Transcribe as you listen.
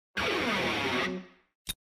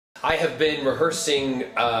I have been rehearsing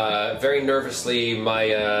very nervously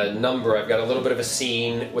my number. I've got a little bit of a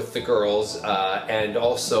scene with the girls and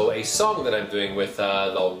also a song that I'm doing with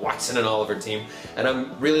the Watson and Oliver team, and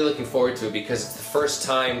I'm really looking forward to it because it's the first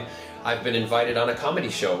time I've been invited on a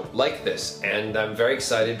comedy show like this, and I'm very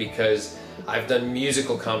excited because I've done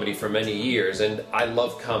musical comedy for many years and I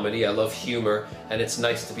love comedy, I love humor, and it's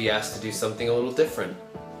nice to be asked to do something a little different.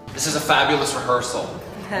 This is a fabulous rehearsal.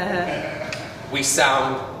 We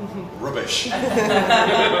sound rubbish.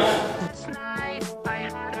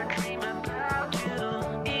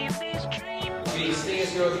 Please, thing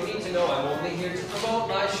is, girls, you need to know I'm only here to promote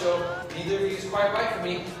my show. Neither of you is quite right for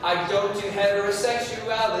me. I don't do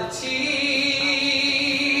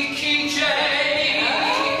heterosexuality. KJ,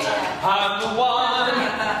 I'm the one.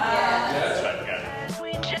 Yeah, that's right, got it.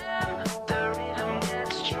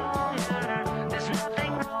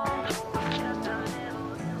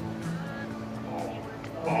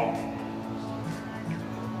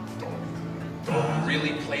 Don't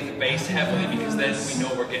really play the bass heavily because then we know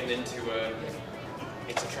we're getting into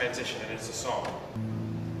it's a transition and it's a song.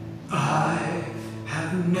 I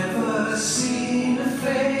have never seen a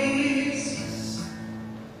face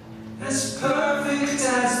as perfect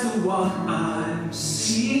as the one I'm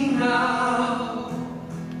seeing now.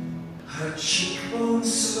 Her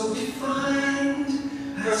cheekbones so defined,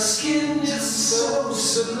 her skin just so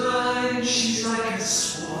sublime. She's like a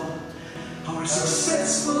swan or a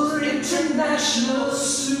successful international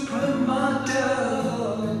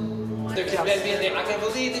supermodel. I can't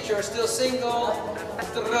believe that you're still single.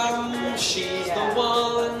 She's the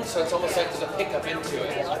one. So it's almost like there's a pickup into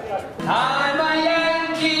it. I'm a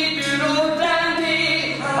Yankee Doodle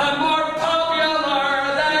Dandy. I'm more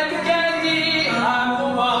popular than Gandhi. I'm the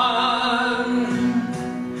one.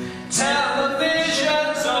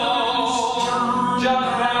 Television's own John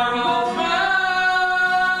Barrowman.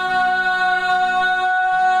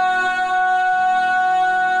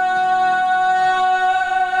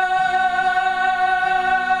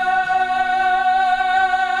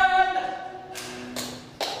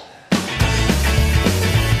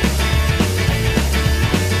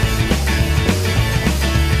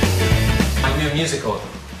 Musical,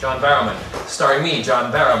 John Barrowman, starring me,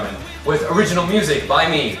 John Barrowman, with original music by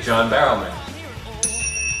me, John Barrowman.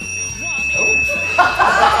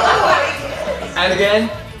 Oh. And again.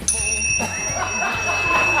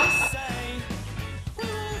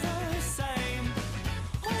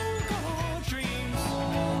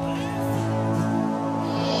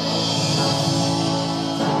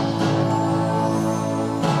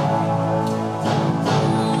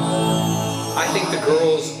 I think the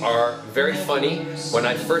girls are very funny. When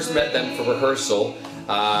I first met them for rehearsal,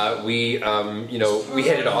 we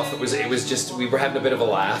hit it off. It was just, we were having a bit of a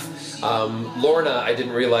laugh. Lorna, I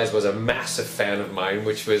didn't realize, was a massive fan of mine,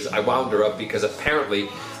 which was, I wound her up because apparently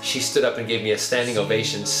she stood up and gave me a standing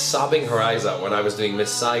ovation, sobbing her eyes out when I was doing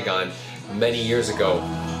Miss Saigon many years ago.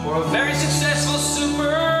 We're a very successful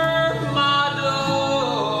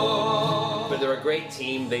supermodel. But they're a great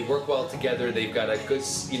team. They work well together. They've got a good,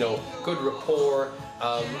 good rapport.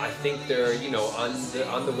 I think they're,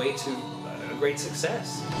 on the way to a great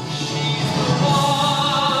success.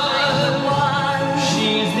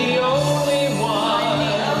 She's the only one.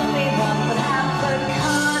 But have a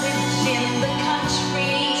cottage in the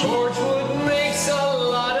country. Torchwood makes a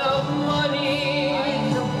lot of money.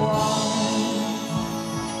 I'm the one.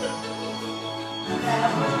 There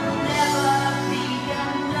will never be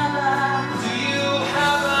another. Do you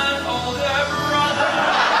have an older brother?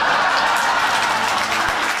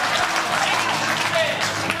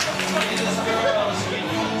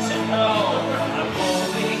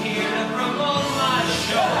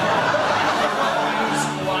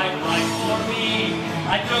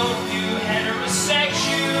 I don't do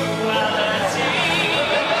heterosexuality.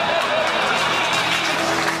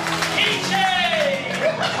 KJ!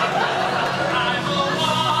 I'm a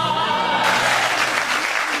one.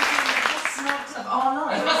 That's not all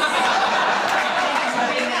night.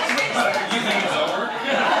 You think it's over?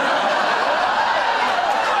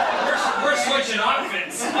 We're switching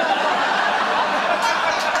outfits.